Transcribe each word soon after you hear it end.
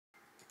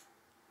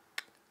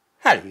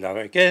Hello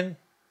again.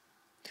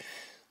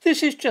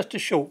 This is just a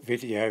short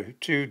video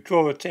to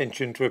draw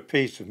attention to a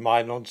piece of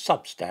mine on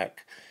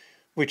Substack,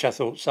 which I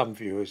thought some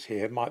viewers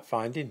here might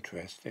find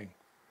interesting.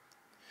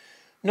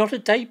 Not a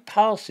day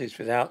passes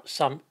without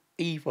some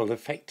evil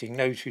affecting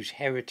those whose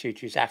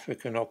heritage is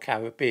African or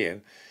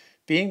Caribbean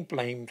being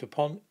blamed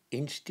upon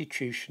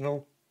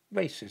institutional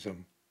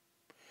racism.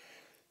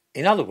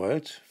 In other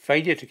words,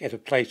 failure to get a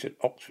place at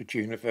Oxford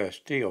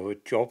University or a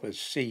job as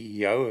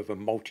CEO of a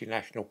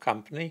multinational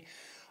company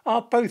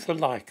are both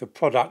alike a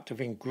product of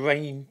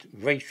ingrained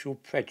racial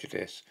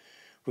prejudice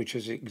which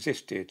has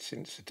existed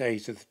since the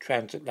days of the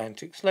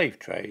transatlantic slave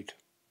trade.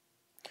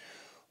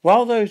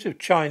 While those of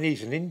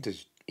Chinese and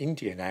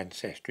Indian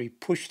ancestry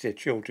push their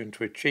children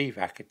to achieve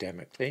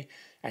academically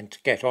and to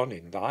get on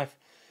in life,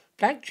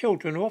 black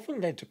children are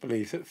often led to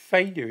believe that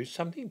failure is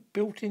something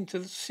built into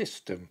the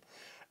system,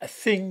 a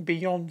thing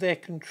beyond their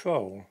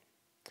control.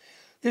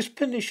 This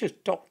pernicious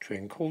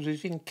doctrine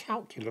causes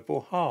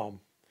incalculable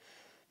harm.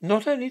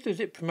 Not only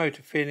does it promote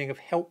a feeling of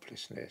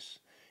helplessness,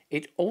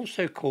 it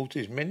also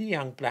causes many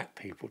young black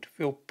people to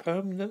feel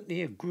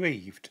permanently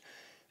aggrieved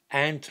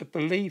and to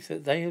believe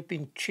that they have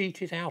been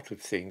cheated out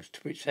of things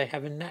to which they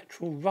have a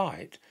natural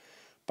right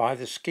by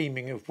the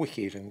scheming of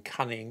wicked and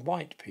cunning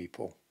white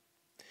people.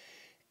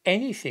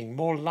 Anything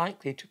more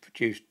likely to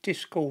produce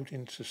discord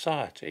in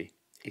society,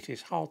 it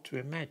is hard to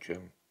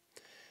imagine.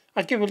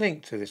 I'll give a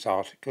link to this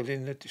article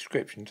in the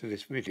description to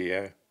this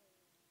video.